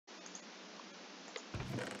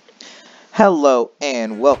Hello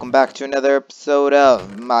and welcome back to another episode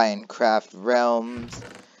of Minecraft Realms.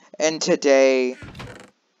 And today,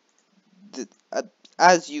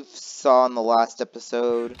 as you saw in the last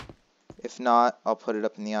episode, if not, I'll put it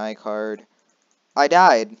up in the iCard, I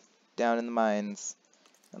died down in the mines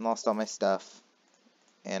and lost all my stuff.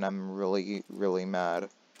 And I'm really, really mad.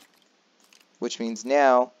 Which means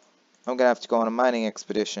now, I'm gonna have to go on a mining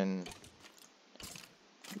expedition.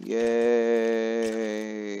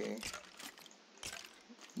 Yay.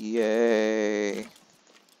 Yay.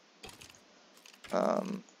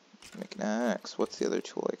 Make an axe. What's the other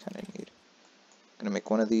tool I kind of need? I'm gonna make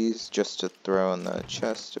one of these just to throw in the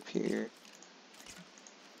chest up here.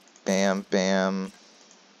 Bam, bam.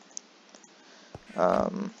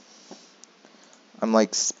 I'm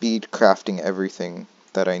like speed crafting everything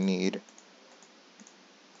that I need.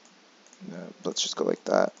 Let's just go like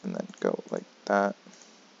that, and then go like that.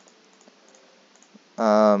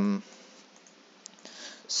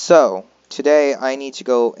 So, today I need to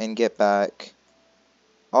go and get back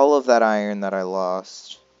all of that iron that I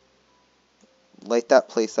lost. Light that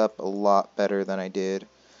place up a lot better than I did.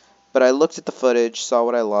 But I looked at the footage, saw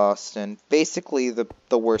what I lost, and basically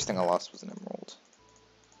the worst thing I lost was an emerald.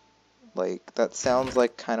 Like, that sounds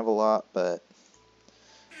like kind of a lot, but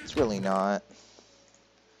it's really not.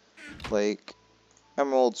 Like,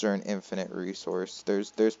 emeralds are an infinite resource.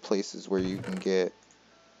 There's places where you can get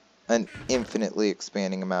an infinitely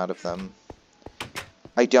expanding amount of them.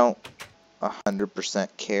 I don't 100%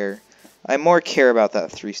 care. I more care about that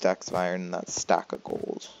 3 stacks of iron than that stack of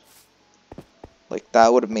gold. Like,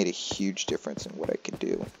 that would have made a huge difference in what I could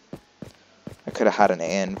do. I could have had an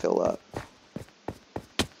anvil up.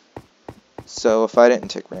 So, if I didn't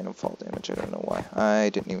take random fall damage, I don't know why.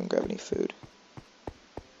 I didn't even grab any food.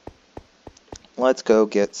 Let's go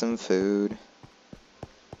get some food.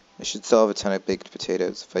 I should still have a ton of baked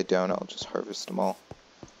potatoes. If I don't, I'll just harvest them all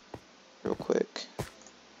real quick.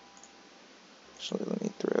 Actually, let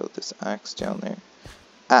me throw this axe down there.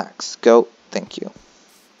 Axe, go. Thank you.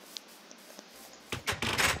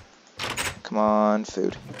 Come on,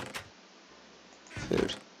 food.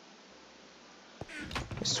 Food.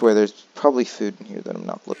 I swear there's probably food in here that I'm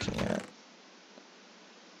not looking at.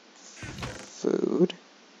 Food.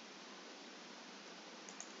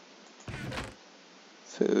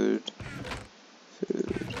 Food. Food.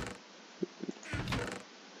 Food.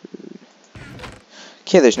 Food.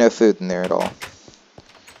 Okay, there's no food in there at all.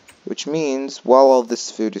 Which means, while all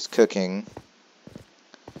this food is cooking,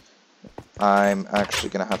 I'm actually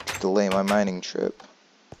going to have to delay my mining trip.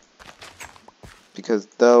 Because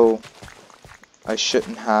though I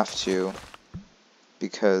shouldn't have to,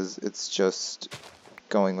 because it's just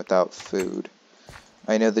going without food.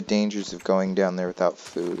 I know the dangers of going down there without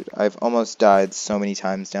food. I've almost died so many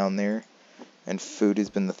times down there, and food has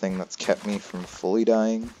been the thing that's kept me from fully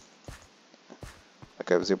dying.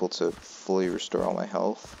 Like, I was able to fully restore all my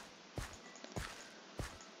health.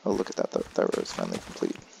 Oh, look at that, that row is finally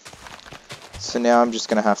complete. So now I'm just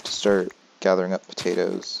going to have to start gathering up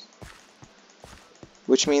potatoes.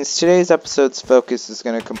 Which means today's episode's focus is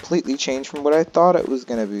going to completely change from what I thought it was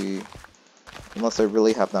going to be. Unless I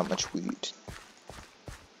really have that much wheat.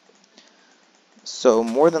 So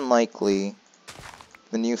more than likely,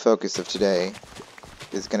 the new focus of today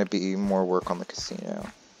is going to be more work on the casino.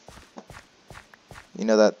 You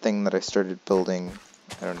know that thing that I started building,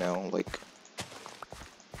 I don't know, like,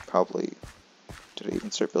 probably, did I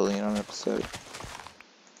even start building it on an episode?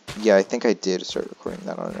 Yeah, I think I did start recording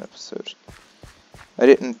that on an episode. I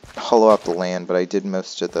didn't hollow out the land, but I did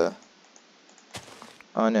most of the...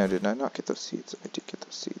 Oh no, did I not get those seeds? I did get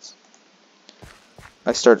those seeds.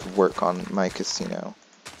 I started work on my casino,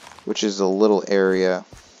 which is a little area.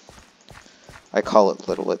 I call it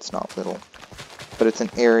little, it's not little. But it's an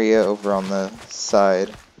area over on the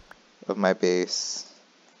side of my base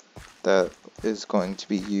that is going to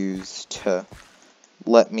be used to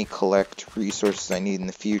let me collect resources I need in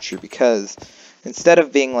the future, because instead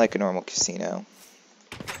of being like a normal casino,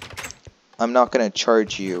 I'm not going to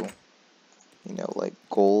charge you, you know, like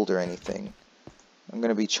gold or anything. I'm going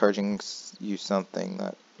to be charging you something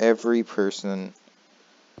that every person,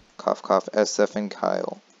 cough cough, SF and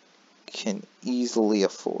Kyle, can easily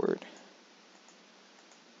afford.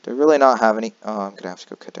 Do I really not have any? Oh, I'm going to have to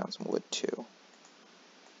go cut down some wood too.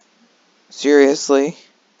 Seriously?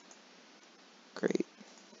 Great.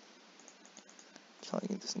 I'm telling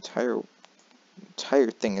you, this entire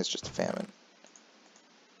thing is just a famine.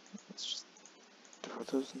 Let's just throw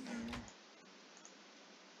those in there.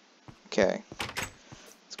 Okay.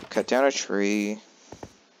 Let's go cut down a tree.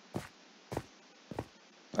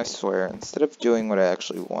 I swear, instead of doing what I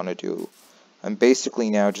actually want to do, I'm basically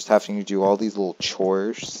now just having to do all these little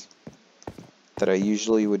chores that I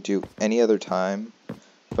usually would do any other time,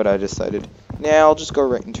 but I decided, nah, I'll just go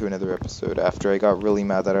right into another episode after I got really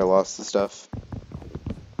mad that I lost the stuff.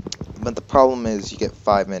 But the problem is you get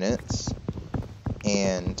 5 minutes,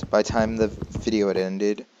 and by the time the video had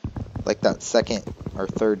ended, like that second or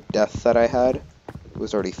third death that I had, it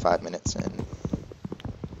was already 5 minutes in.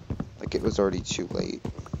 Like, it was already too late.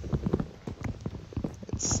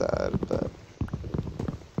 It's sad, but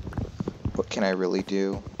what can I really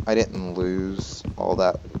do? I didn't lose all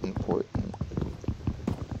that important.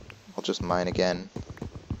 I'll just mine again,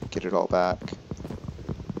 get it all back.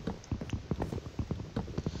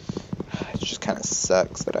 It just kind of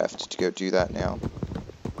sucks that I have to go do that now.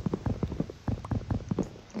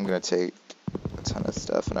 I'm gonna take a ton of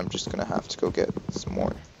stuff, and I'm just gonna have to go get some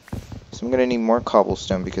more. So I'm gonna need more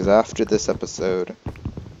cobblestone, because after this episode,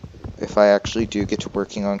 if I actually do get to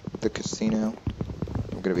working on the casino,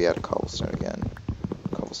 I'm gonna be out of cobblestone again.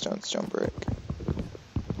 Cobblestone, stone brick.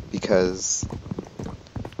 Because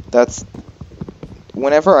that's...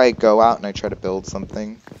 whenever I go out and I try to build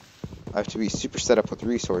something, I have to be super set up with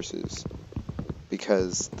resources.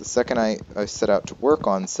 Because the second I set out to work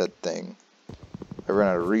on said thing, I run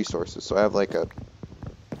out of resources. So I have like a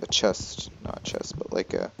chest, not a chest, but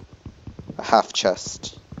like a half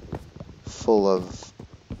chest full of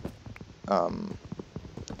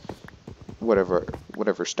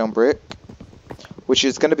whatever stone brick, which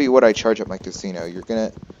is gonna be what I charge at my casino. You're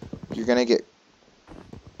gonna get,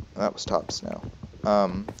 that was top snow.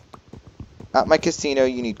 At my casino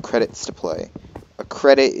you need credits to play. A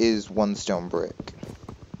credit is 1 stone brick.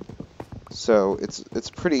 So it's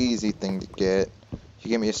a pretty easy thing to get. If you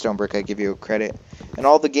give me a stone brick, I give you a credit. And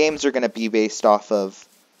all the games are gonna be based off of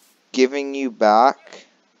giving you back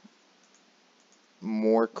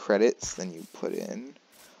more credits than you put in.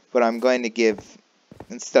 But I'm going to give,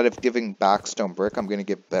 instead of giving back stone brick, I'm going to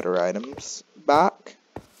give better items back.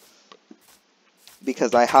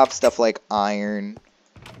 Because I have stuff like iron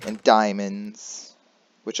and diamonds,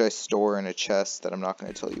 which I store in a chest that I'm not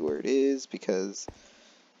going to tell you where it is, because,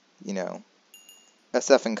 you know,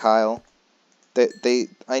 SF and Kyle,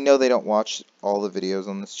 I know they don't watch all the videos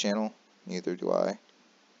on this channel, neither do I.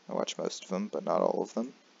 I watch most of them, but not all of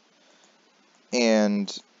them.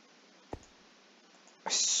 And I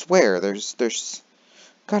swear there's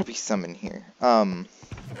gotta be some in here.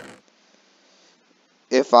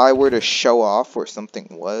 If I were to show off where something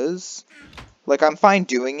was, like, I'm fine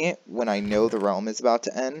doing it when I know the realm is about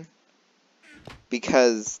to end,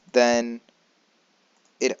 because then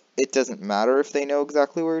it doesn't matter if they know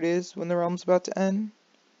exactly where it is when the realm's about to end,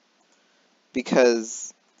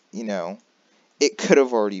 because, you know, it could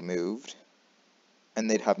have already moved and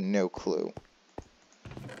they'd have no clue.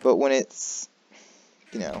 But when it's,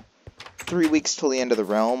 you know, 3 weeks till the end of the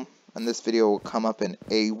realm, and this video will come up in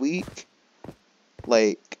a week,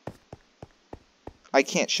 like, I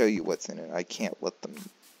can't show you what's in it. I can't let them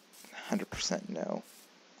 100% know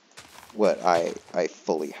what I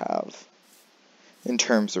fully have in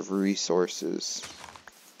terms of resources.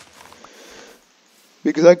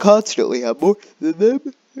 Because I constantly have more than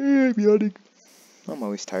them. I'm yawning. I'm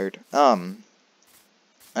always tired. I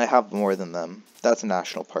have more than them. That's a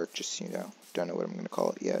national park, just so you know. Don't know what I'm going to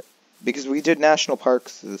call it yet. Because we did national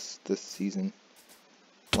parks this season.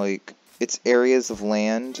 Like, it's areas of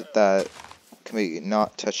land that can be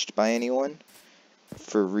not touched by anyone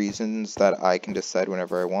for reasons that I can decide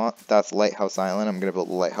whenever I want. That's Lighthouse Island. I'm going to build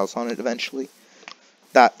a lighthouse on it eventually.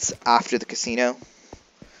 That's after the casino,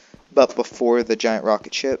 but before the giant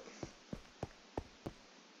rocket ship.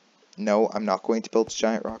 No, I'm not going to build a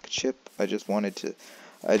giant rocket ship. I just wanted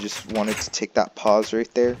to take that pause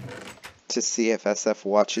right there to see if SF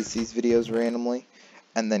watches these videos randomly,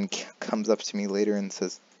 and then comes up to me later and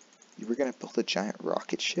says, "You were gonna build a giant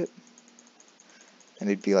rocket ship?" And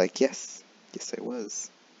he'd be like, yes I was.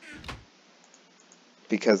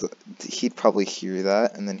 Because he'd probably hear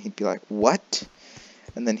that, and then he'd be like, what?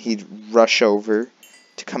 And then he'd rush over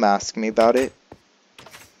to come ask me about it,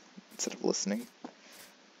 instead of listening.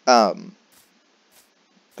 But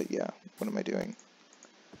yeah, what am I doing?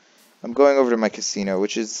 I'm going over to my casino,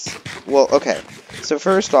 which is, well, okay. So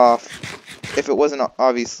first off, if it wasn't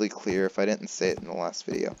obviously clear, if I didn't say it in the last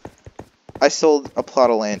video, I sold a plot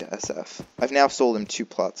of land to SF. I've now sold him 2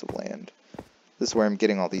 plots of land. This is where I'm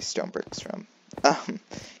getting all these stone bricks from.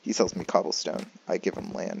 He sells me cobblestone. I give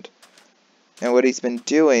him land. And what he's been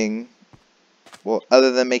doing, well,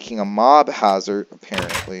 other than making a mob hazard,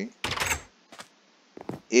 apparently,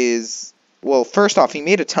 is, well, first off, he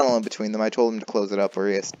made a tunnel in between them. I told him to close it up or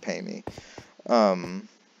he has to pay me.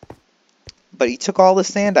 But he took all the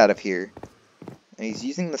sand out of here. and he's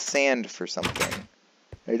using the sand for something.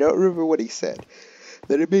 I don't remember what he said.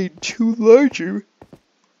 That it made two larger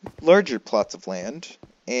plots of land,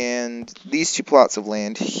 and these 2 plots of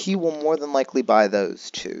land, he will more than likely buy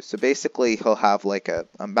those too. So basically, he'll have like a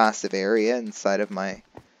massive area inside of my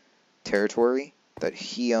territory that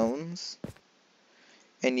he owns.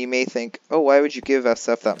 And you may think, oh, why would you give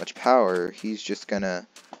SF that much power? He's just gonna,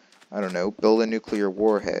 I don't know, build a nuclear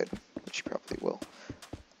warhead, which he probably will,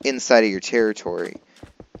 inside of your territory.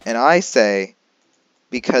 And I say,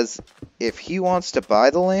 because if he wants to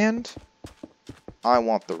buy the land, I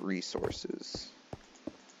want the resources.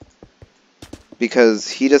 Because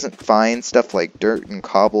he doesn't find stuff like dirt and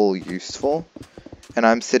cobble useful, and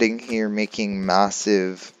I'm sitting here making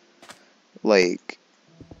massive, like,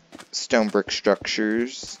 stone brick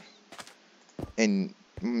structures and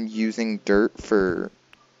using dirt for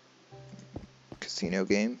casino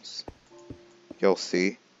games. You'll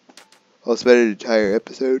see. I'll spend an entire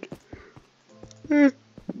episode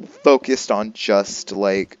focused on just,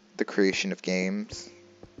 like, the creation of games.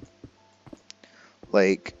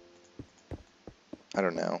 Like, I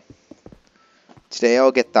don't know. Today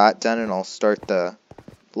I'll get that done and I'll start the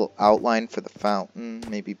little outline for the fountain.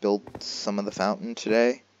 Maybe build some of the fountain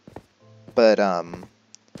today. But,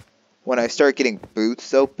 when I start getting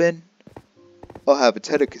booths open, I'll have a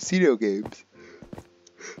ton of casino games.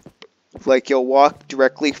 Like, you'll walk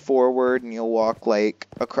directly forward and you'll walk, like,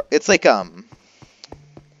 across. It's like, a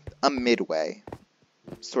midway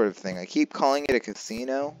sort of thing. I keep calling it a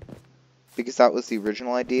casino because that was the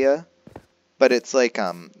original idea. But it's like,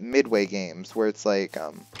 midway games where it's like,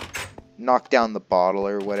 knock down the bottle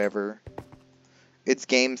or whatever. It's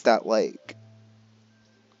games that, like,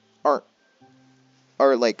 are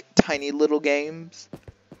like tiny little games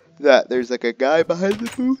that there's like a guy behind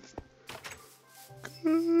the booth.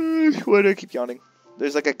 Why do I keep yawning?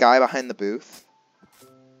 There's like a guy behind the booth,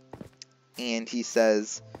 and he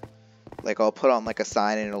says, like, I'll put on like a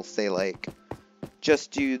sign and it'll say like, just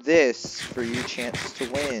do this for your chance to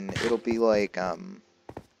win. It'll be like, so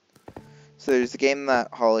there's a game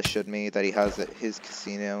that Hollis showed me that he has at his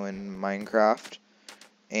casino in Minecraft,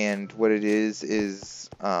 and what it is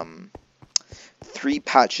 3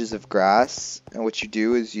 patches of grass, and what you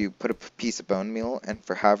do is you put a piece of bone meal, and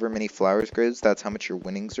for however many flowers grows, that's how much your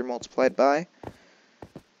winnings are multiplied by.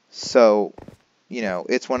 So, you know,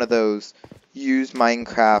 it's one of those, use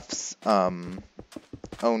Minecraft's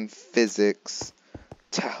own physics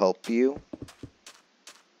to help you,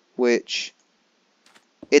 which,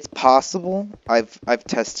 it's possible. I've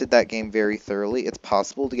tested that game very thoroughly. It's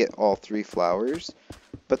possible to get all 3 flowers,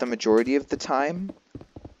 but the majority of the time,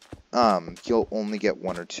 you'll only get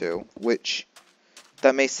 1 or 2, which,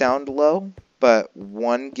 that may sound low, but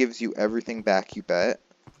 1 gives you everything back you bet,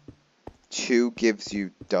 2 gives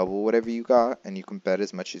you double whatever you got, and you can bet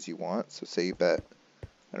as much as you want. So say you bet,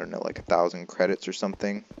 I don't know, like 1,000 credits or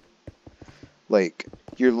something. Like,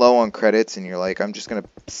 you're low on credits, and you're like, I'm just gonna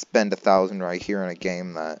spend 1,000 right here on a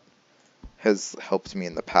game that has helped me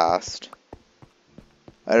in the past.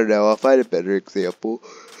 I don't know, I'll find a better example.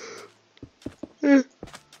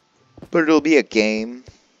 But it'll be a game,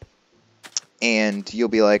 and you'll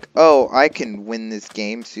be like, oh, I can win this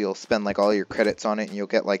game, so you'll spend like all your credits on it, and you'll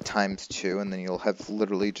get like ×2, and then you'll have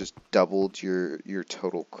literally just doubled your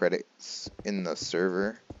total credits in the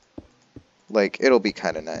server. Like, it'll be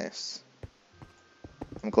kind of nice.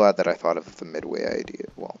 I'm glad that I thought of the midway idea.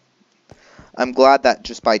 Well, I'm glad that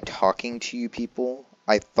just by talking to you people,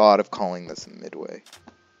 I thought of calling this a midway.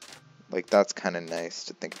 Like, that's kind of nice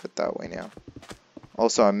to think of it that way now.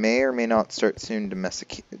 Also, I may or may not start soon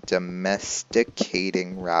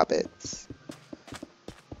domesticating rabbits.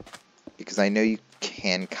 Because I know you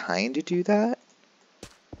can kind of do that.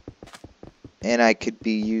 And I could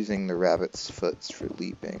be using the rabbit's foots for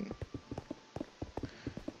leaping.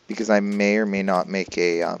 Because I may or may not make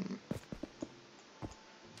a, I'm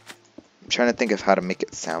trying to think of how to make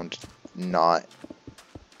it sound not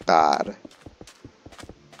bad.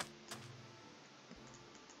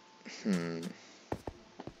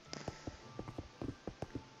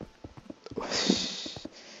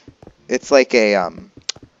 It's like a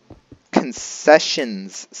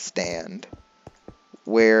concessions stand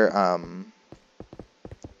where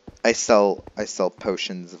I sell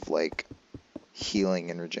potions of like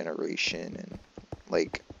healing and regeneration and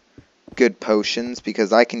like good potions,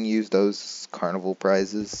 because I can use those carnival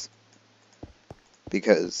prizes,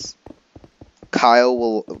 because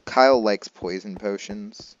Kyle likes poison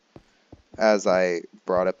potions, as I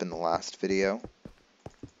brought up in the last video.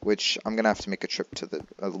 Which I'm gonna have to make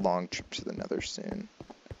a long trip to the Nether soon.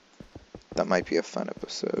 That might be a fun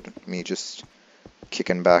episode. Me just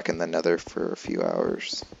kicking back in the nether for a few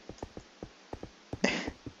hours.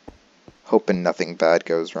 Hoping nothing bad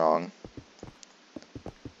goes wrong.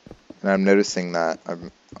 And I'm noticing that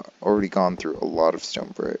I've already gone through a lot of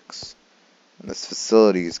stone bricks. And this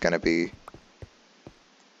facility is going to be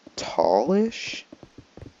tallish.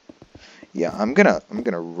 Yeah, I'm gonna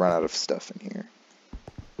run out of stuff in here.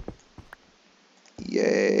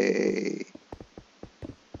 Yay.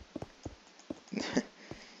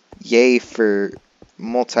 Yay for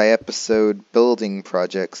multi-episode building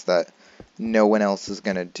projects that no one else is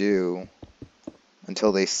gonna do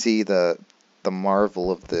until they see the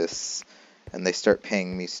marvel of this and they start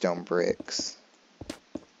paying me stone bricks.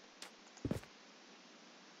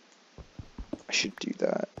 I should do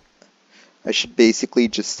that. I should basically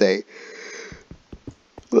just say,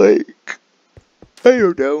 like, I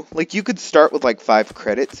don't know. Like, you could start with, like, 5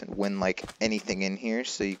 credits and win, like, anything in here.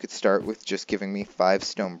 So you could start with just giving me 5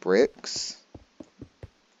 stone bricks.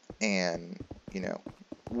 And, you know,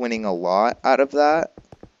 winning a lot out of that.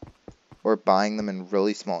 Or buying them in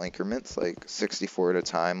really small increments, like 64 at a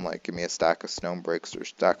time. Like, give me a stack of stone bricks or a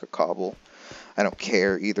stack of cobble. I don't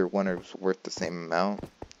care. Either one is worth the same amount.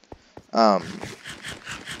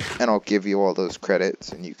 And I'll give you all those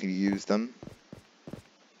credits and you can use them.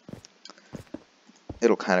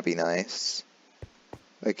 It'll kind of be nice.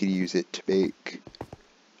 I could use it to make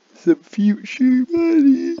some future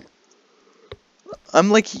money. I'm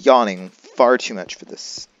like yawning far too much for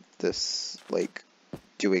this like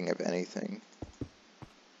doing of anything.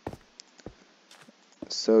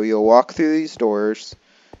 So you'll walk through these doors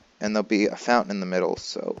and there'll be a fountain in the middle.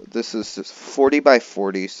 So this is just 40 by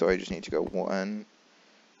 40, so I just need to go 1,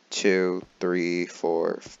 2, 3,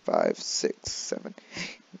 4, 5, 6, 7,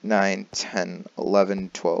 9, 10, 11,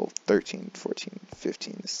 12, 13, 14,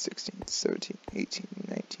 15, 16, 17, 18,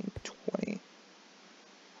 19, 20.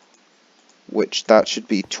 Which, that should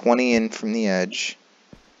be 20 in from the edge.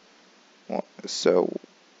 Well, so,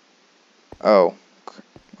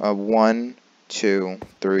 1, 2,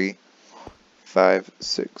 3, 5,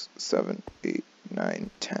 6, 7, 8, 9,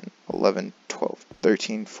 10, 11, 12,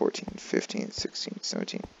 13, 14, 15, 16,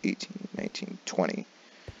 17, 18, 19, 20.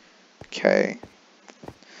 Okay.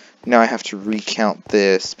 Now I have to recount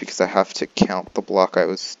this because I have to count the block I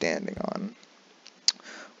was standing on.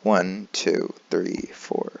 1, 2, 3,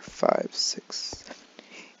 4, 5, 6, 7,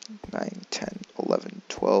 8, 9, 10, 11,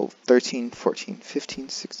 12, 13, 14, 15,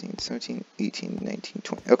 16, 17, 18, 19,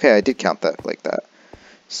 20. Okay, I did count that like that.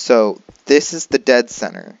 So this is the dead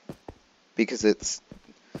center. Because it's...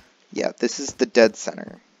 Yeah, this is the dead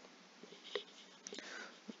center.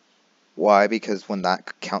 Why? Because when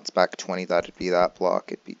that counts back 20, that'd be that block.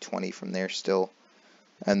 It'd be 20 from there still.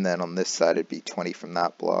 And then on this side, it'd be 20 from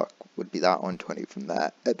that block. Would be that one, 20 from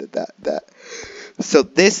that. That. So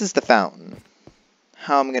this is the fountain.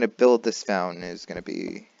 How I'm going to build this fountain is going to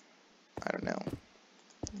be... I don't know.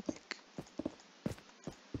 Like,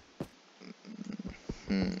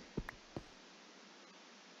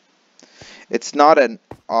 It's not an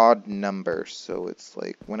odd number, so it's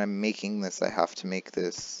like when I'm making this, I have to make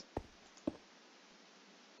this...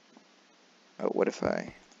 Oh, what if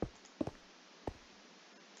I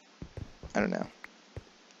don't know.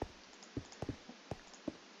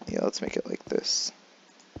 Yeah, let's make it like this.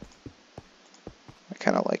 I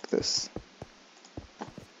kind of like this.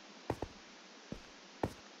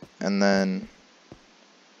 And then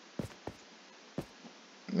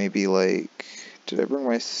maybe like... Did I bring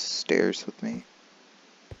my stairs with me?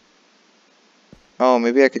 Oh,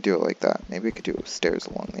 maybe I could do it like that. Maybe I could do stairs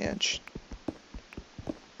along the edge.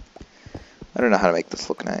 I don't know how to make this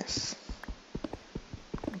look nice.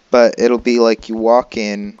 But it'll be like you walk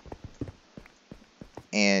in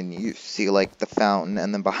and you see like the fountain,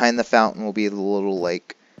 and then behind the fountain will be the little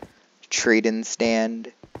like trade-in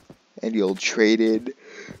stand, and you'll trade in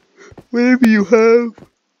whatever you have.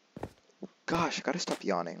 Gosh, I gotta stop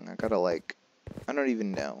yawning. I gotta like... I don't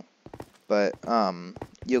even know. But,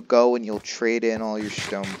 you'll go and you'll trade in all your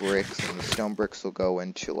stone bricks, and the stone bricks will go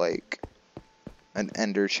into, like, an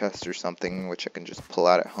ender chest or something, which I can just pull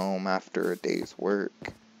out at home after a day's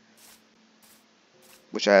work.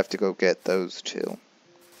 Which I have to go get those too.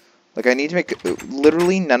 Like, I need to make...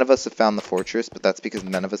 Literally, none of us have found the fortress, but that's because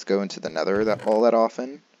none of us go into the nether all that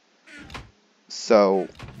often. So,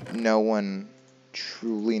 no one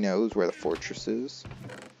truly knows where the fortress is.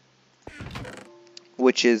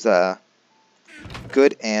 Which is,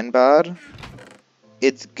 good and bad.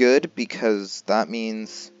 It's good because that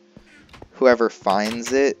means whoever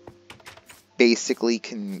finds it basically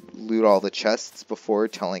can loot all the chests before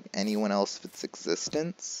telling anyone else of its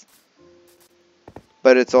existence.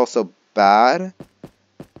 But it's also bad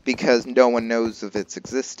because no one knows of its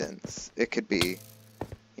existence. It could be,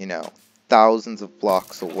 you know, thousands of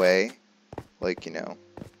blocks away, like, you know,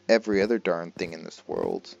 every other darn thing in this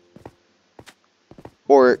world.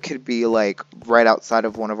 Or it could be, like, right outside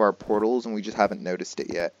of one of our portals and we just haven't noticed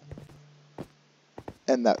it yet.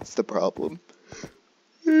 And that's the problem.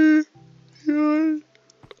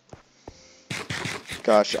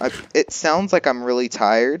 Gosh, it sounds like I'm really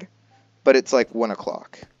tired, but it's like 1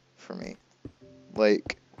 o'clock for me.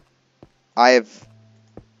 Like, I have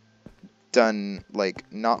done,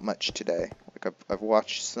 like, not much today. Like, I've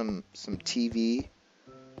watched some TV,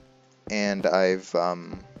 and I've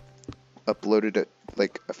uploaded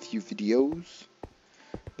like a few videos,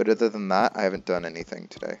 but other than that, I haven't done anything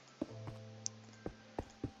today.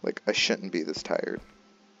 Like, I shouldn't be this tired.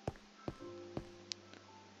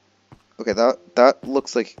 Okay, that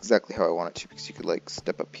looks like exactly how I want it to, because you could, like,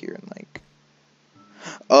 step up here and, like...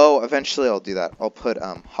 Oh, eventually I'll do that. I'll put,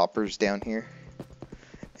 hoppers down here.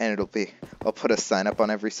 And I'll put a sign up on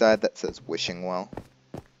every side that says wishing well.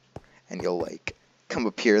 And you'll, like, come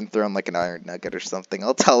up here and throw in, like, an iron nugget or something.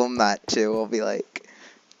 I'll tell them that, too. I'll be like,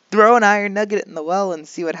 throw an iron nugget in the well and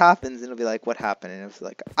see what happens. And it'll be like, what happened? And it'll be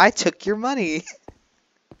like, I took your money.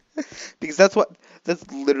 Because that's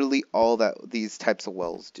literally all that these types of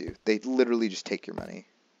wells do. They literally just take your money.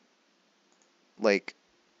 Like,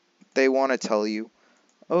 they want to tell you,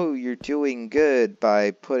 oh, you're doing good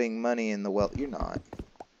by putting money in the well. You're not.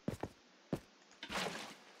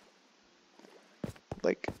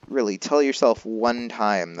 Like, really, tell yourself one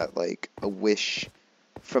time that, like, a wish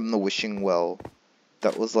from the wishing well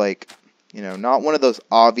that was, like, you know, not one of those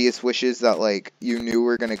obvious wishes that, like, you knew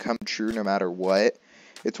were going to come true no matter what.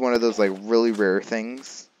 It's one of those, like, really rare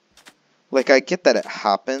things. Like, I get that it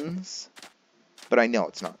happens, but I know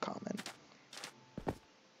it's not common.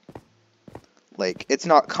 Like, it's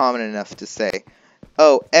not common enough to say,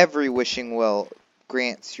 oh, every wishing well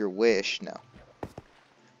grants your wish. No.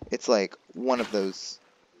 It's like one of those.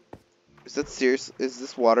 Is that serious? Is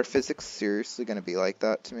this water physics seriously going to be like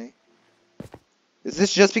that to me? Is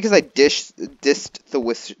this just because I dissed the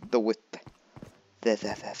wish?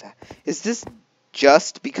 Is this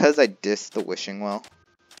just because I dissed the wishing well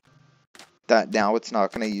that now it's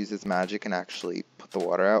not going to use its magic and actually put the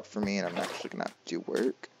water out for me, and I'm actually going to have to do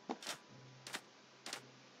work?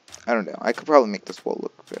 I don't know. I could probably make this wall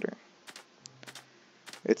look better.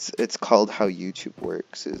 It's called how YouTube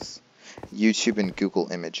works, is YouTube and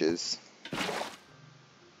Google Images.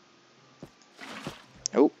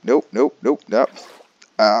 Nope, nope, nope, nope, nope.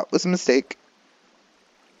 Was a mistake.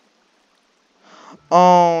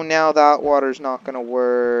 Oh, now that water's not gonna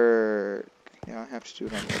work. Now I have to do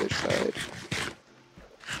it on the other side.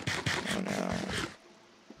 Oh no.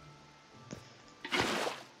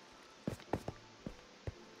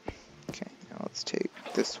 Okay, now let's take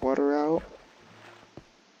this water out.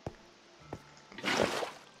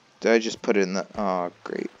 Did I just put it in the... Oh,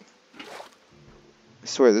 great. I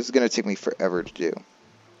swear, this is going to take me forever to do.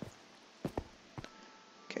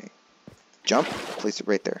 Okay. Jump. Place it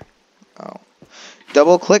right there. Oh.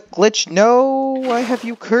 Double click glitch. No! Why have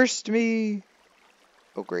you cursed me?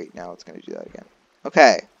 Oh, great. Now it's going to do that again.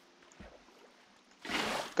 Okay.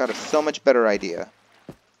 Got a so much better idea.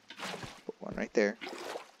 Put one right there.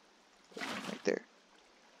 Put one right there.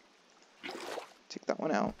 Take that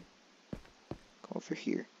one out. Go over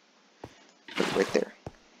here. Put it right there.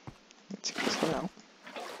 Let's take this one out.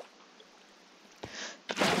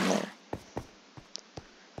 Put that one there.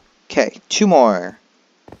 Okay, 2 more.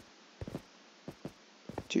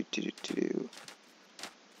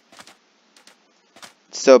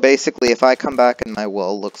 So basically, if I come back and my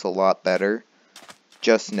well looks a lot better,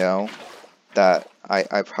 just know that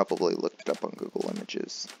I probably looked it up on Google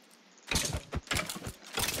Images.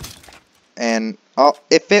 And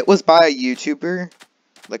if it was by a YouTuber,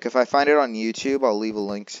 like if I find it on YouTube, I'll leave a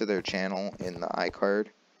link to their channel in the iCard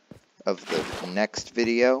of the next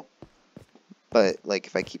video. But like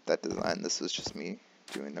if I keep that design, this was just me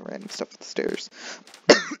doing the random stuff with the stairs.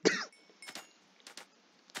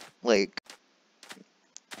 Like,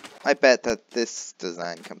 I bet that this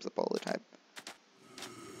design comes up all the time.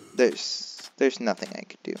 There's nothing I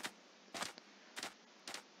could do.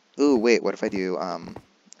 Ooh, wait, what if I do,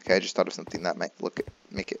 okay, I just thought of something that might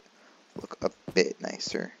make it look a bit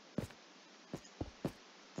nicer.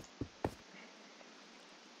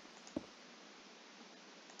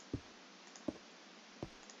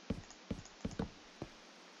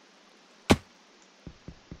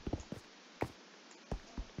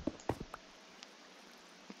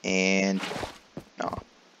 And no.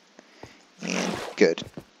 And good.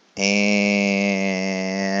 And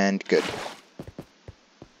good.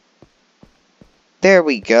 There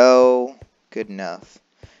we go. Good enough.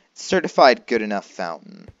 Certified good enough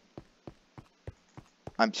fountain.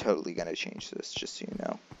 I'm totally gonna change this, just so you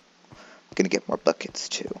know. I'm gonna get more buckets,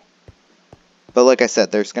 too. But like I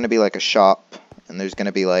said, there's gonna be like a shop, and there's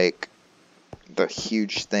gonna be like the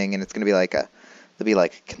huge thing, and it's gonna be like there'll be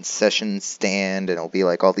like a concession stand, and it'll be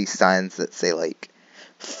like all these signs that say like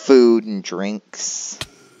food and drinks.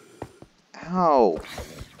 Ow.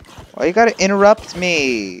 Why you gotta interrupt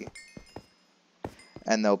me?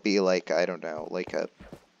 And there'll be like, I don't know, like a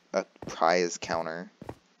prize counter.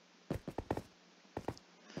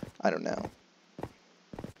 I don't know.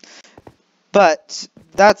 But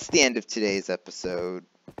that's the end of today's episode.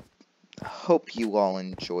 Hope you all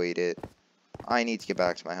enjoyed it. I need to get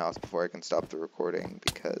back to my house before I can stop the recording,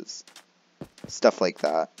 because stuff like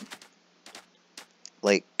that.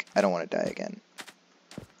 Like, I don't want to die again.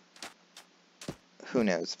 Who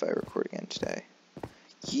knows if I record again today.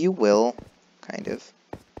 You will, kind of.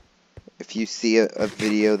 If you see a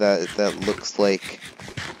video that looks like,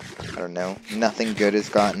 I don't know, nothing good has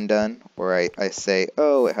gotten done, or I say,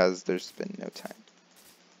 oh, there's been no time.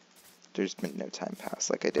 There's been no time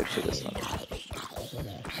passed like I did for this one.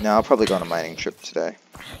 No, I'll probably go on a mining trip today.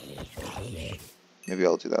 Maybe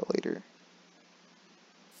I'll do that later.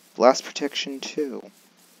 Blast protection 2.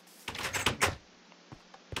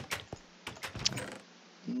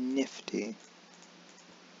 Nifty.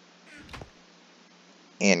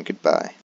 And goodbye.